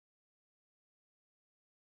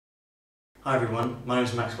Hi everyone, my name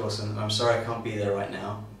is Max Wilson and I'm sorry I can't be there right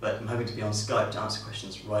now, but I'm hoping to be on Skype to answer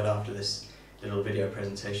questions right after this little video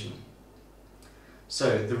presentation.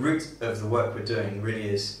 So the root of the work we're doing really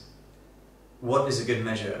is, what is a good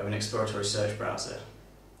measure of an exploratory search browser?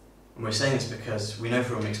 And we're saying this because we know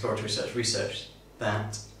from exploratory search research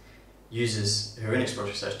that users who are in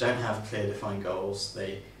exploratory search don't have clear defined goals,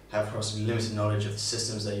 they have possibly limited knowledge of the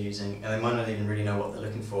systems they're using, and they might not even really know what they're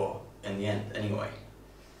looking for in the end anyway.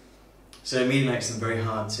 So it immediately makes them very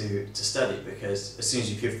hard to study, because as soon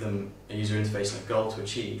as you give them a user interface and a goal to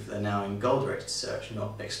achieve, they're now in goal-directed search,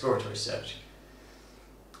 not exploratory search.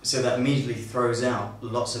 So that immediately throws out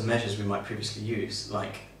lots of measures we might previously use,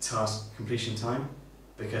 like task completion time,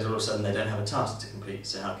 because all of a sudden they don't have a task to complete,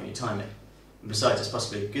 so how can you time it? And besides, it's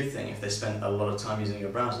possibly a good thing if they spend a lot of time using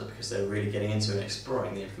your browser because they're really getting into and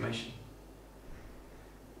exploring the information.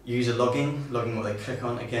 User logging what they click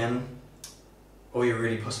on again. All you're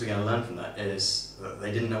really possibly going to learn from that is that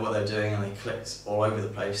they didn't know what they're doing and they clicked all over the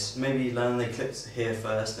place. Maybe you learn they clicked here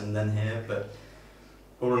first and then here, but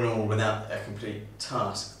all in all, without a complete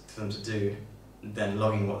task for them to do, then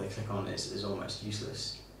logging what they click on is almost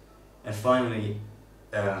useless. And finally,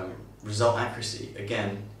 result accuracy.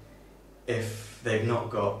 Again, if they've not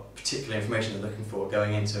got particular information they're looking for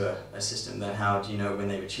going into a system, then how do you know when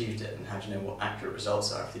they've achieved it, and how do you know what accurate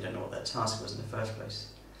results are if you don't know what their task was in the first place?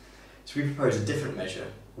 So we propose a different measure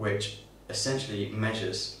which essentially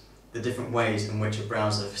measures the different ways in which a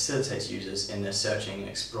browser facilitates users in their searching,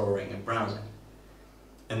 exploring and browsing.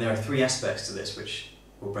 And there are three aspects to this which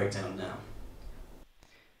we'll break down now.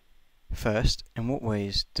 First, in what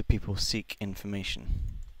ways do people seek information?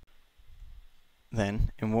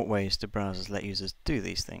 Then, in what ways do browsers let users do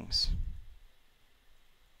these things?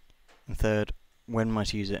 And third, when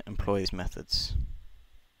might a user employ these methods?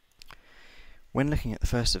 When looking at the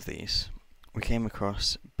first of these, we came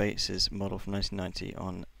across Bates's model from 1990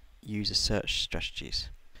 on user search strategies.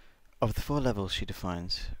 Of the 4 levels she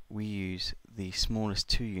defines, we use the smallest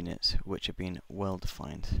 2 units, which have been well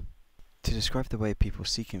defined. To describe the way people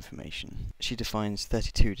seek information, she defines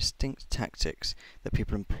 32 distinct tactics that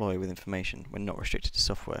people employ with information when not restricted to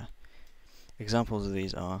software. Examples of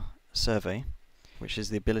these are survey, which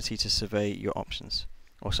is the ability to survey your options.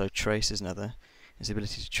 Also, trace is another, is the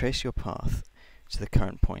ability to trace your path to the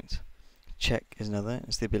current point. Check is another,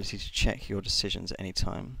 it's the ability to check your decisions at any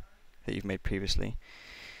time that you've made previously.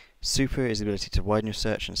 Super is the ability to widen your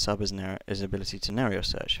search, and sub is the ability to narrow your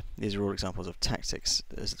search. These are all examples of tactics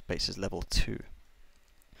as Bates's level 2.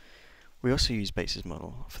 We also use Bates's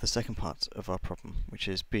model for the second part of our problem, which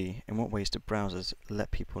is B, in what ways do browsers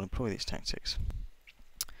let people employ these tactics?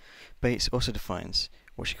 Bates also defines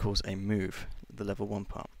what she calls a move, the level 1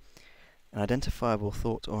 part, an identifiable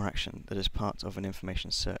thought or action that is part of an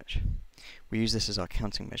information search. We use this as our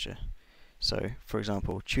counting measure. So, for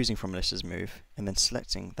example, choosing from a list is a move, and then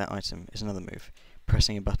selecting that item is another move.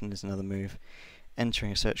 Pressing a button is another move.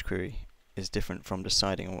 Entering a search query is different from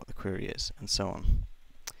deciding on what the query is, and so on.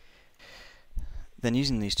 Then,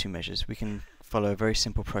 using these 2 measures, we can follow a very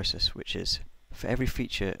simple process, which is, for every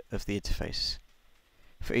feature of the interface,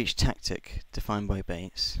 for each tactic defined by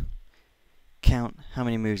Bates, count how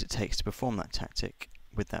many moves it takes to perform that tactic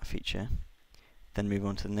with that feature, then move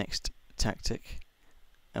on to the next tactic,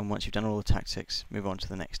 and once you've done all the tactics, move on to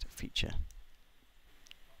the next feature.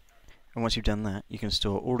 And once you've done that, you can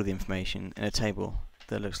store all of the information in a table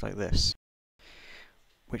that looks like this,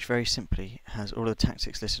 which very simply has all of the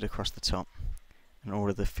tactics listed across the top, and all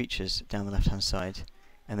of the features down the left-hand side,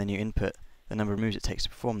 and then you input the number of moves it takes to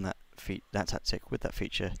perform that tactic with that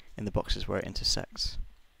feature in the boxes where it intersects.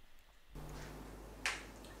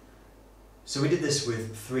 So we did this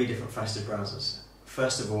with 3 different faceted browsers.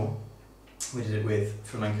 First of all, we did it with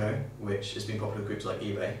Flamenco, which has been popular with groups like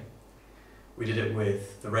eBay. We did it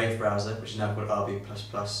with the Rave browser, which is now called RB++,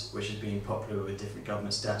 which has been popular with different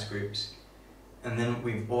government stats groups. And then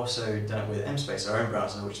we've also done it with MSpace, our own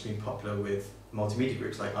browser, which has been popular with multimedia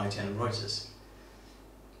groups like ITN and Reuters.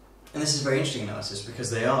 And this is a very interesting analysis because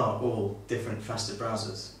they are all different faceted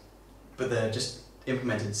browsers, but they're just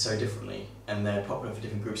implemented so differently and they're popular for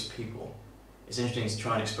different groups of people. It's interesting to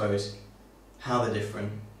try and expose how they're different,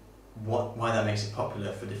 why that makes it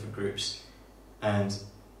popular for different groups, and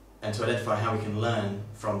to identify how we can learn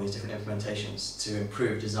from these different implementations to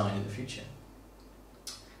improve design in the future.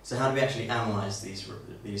 So how do we actually analyse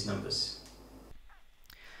these numbers?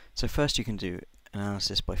 So first you can do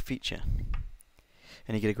analysis by feature,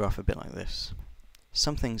 and you get a graph a bit like this.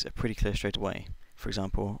 Some things are pretty clear straight away. For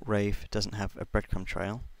example, Rave doesn't have a breadcrumb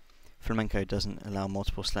trail, Flamenco doesn't allow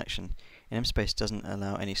multiple selection, and MSpace doesn't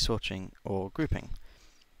allow any sorting or grouping.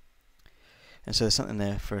 And so there's something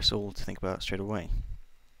there for us all to think about straight away.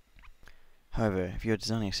 However, if you're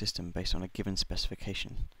designing a system based on a given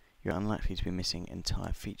specification, you're unlikely to be missing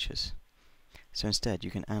entire features. So instead,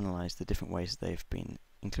 you can analyse the different ways that they've been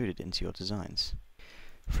included into your designs.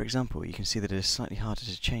 For example, you can see that it is slightly harder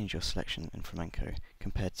to change your selection in Flamenco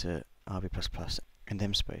compared to RB++ and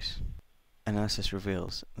MSpace. Analysis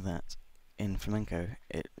reveals that in Flamenco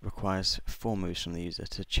it requires 4 moves from the user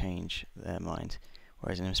to change their mind,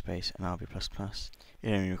 whereas in MSpace and RB++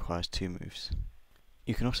 it only requires 2 moves.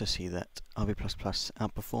 You can also see that RB++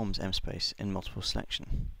 outperforms MSpace in multiple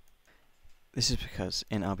selection. This is because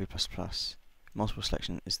in RB++, multiple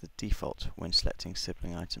selection is the default when selecting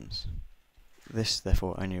sibling items. This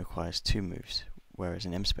therefore only requires 2 moves, whereas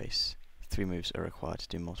in MSpace 3 moves are required to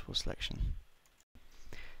do multiple selection.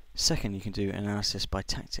 Second, you can do analysis by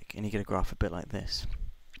tactic, and you get a graph a bit like this.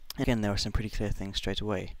 Again, there are some pretty clear things straight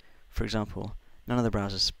away. For example, none of the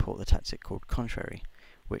browsers support the tactic called contrary,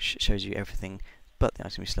 which shows you everything but the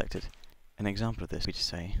item you selected. An example of this would be to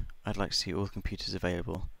say, I'd like to see all the computers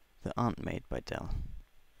available that aren't made by Dell.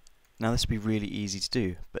 Now this would be really easy to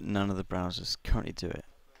do, but none of the browsers currently do it,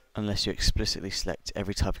 unless you explicitly select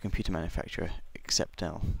every type of computer manufacturer except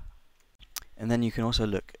Dell. And then you can also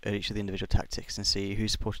look at each of the individual tactics and see who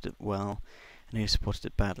supported it well and who supported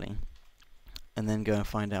it badly, and then go and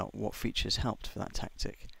find out what features helped for that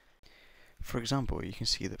tactic. For example, you can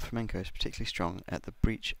see that Flamenco is particularly strong at the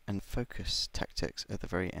breach and focus tactics at the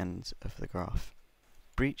very end of the graph.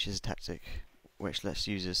 Breach is a tactic which lets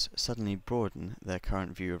users suddenly broaden their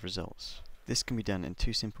current view of results. This can be done in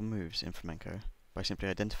 2 simple moves in Flamenco, by simply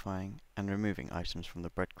identifying and removing items from the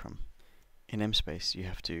breadcrumb. In MSpace, you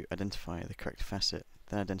have to identify the correct facet,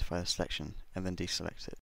 then identify the selection, and then deselect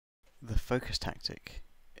it. The focus tactic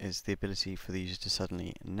is the ability for the user to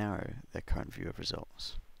suddenly narrow their current view of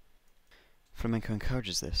results. Flamenco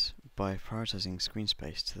encourages this by prioritizing screen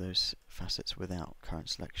space to those facets without current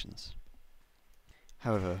selections.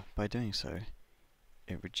 However, by doing so,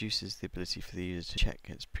 it reduces the ability for the user to check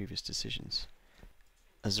its previous decisions,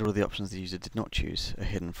 as all of the options the user did not choose are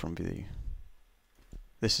hidden from view.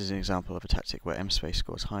 This is an example of a tactic where MSpace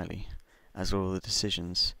scores highly, as all of the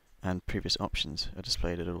decisions and previous options are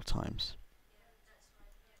displayed at all times.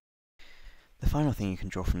 The final thing you can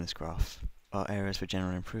draw from this graph are areas for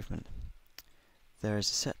general improvement. There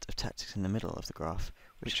is a set of tactics in the middle of the graph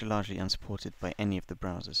which are largely unsupported by any of the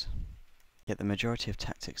browsers. Yet the majority of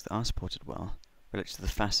tactics that are supported well relate to the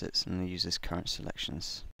facets in the user's current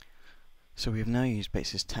selections. So we have now used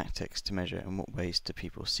Bates's tactics to measure in what ways do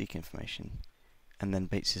people seek information, and then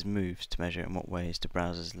Bates's moves to measure in what ways do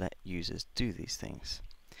browsers let users do these things.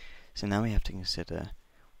 So now we have to consider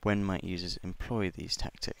when might users employ these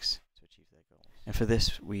tactics to achieve their goals. And for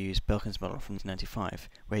this we use Belkin's model from 1995,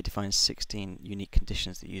 where he defines 16 unique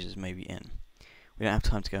conditions that users may be in. We don't have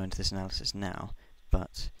time to go into this analysis now,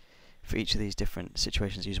 but for each of these different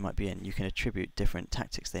situations users might be in, you can attribute different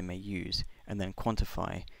tactics they may use, and then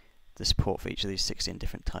quantify the support for each of these 16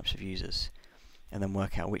 different types of users, and then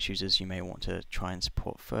work out which users you may want to try and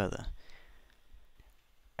support further.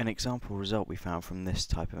 An example result we found from this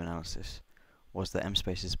type of analysis was that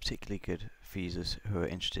MSpace is particularly good for users who are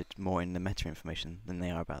interested more in the meta information than they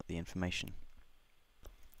are about the information.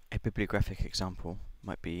 A bibliographic example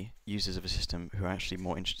might be users of a system who are actually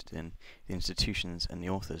more interested in the institutions and the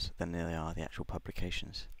authors than they are the actual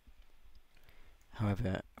publications.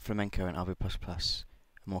 However, Flamenco and RB++ are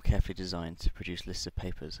more carefully designed to produce lists of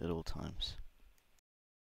papers at all times.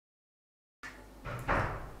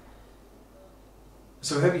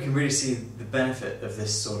 So I hope you can really see the benefit of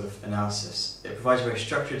this sort of analysis. It provides a very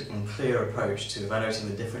structured and clear approach to evaluating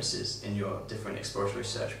the differences in your different exploratory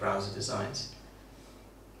search browser designs.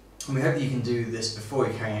 And we hope that you can do this before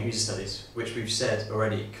you're carrying out user studies, which we've said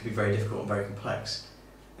already could be very difficult and very complex.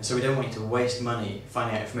 And so we don't want you to waste money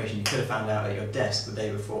finding out information you could have found out at your desk the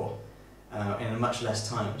day before, in a much less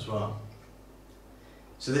time as well.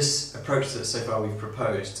 So this approach that so far we've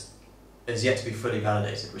proposed is yet to be fully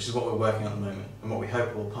validated, which is what we're working on at the moment, and what we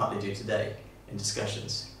hope we'll partly do today in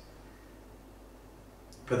discussions.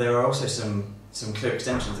 But there are also some clear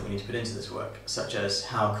extensions that we need to put into this work, such as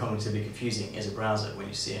how cognitively confusing is a browser when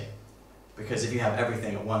you see it. Because if you have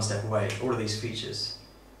everything at one step away, all of these features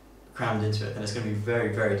crammed into it, then it's going to be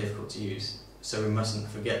very, very difficult to use. So we mustn't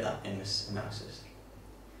forget that in this analysis.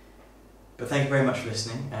 But thank you very much for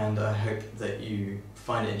listening, and I hope that you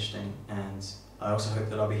find it interesting, and I also hope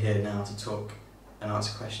that I'll be here now to talk and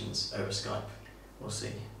answer questions over Skype. We'll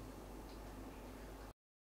see.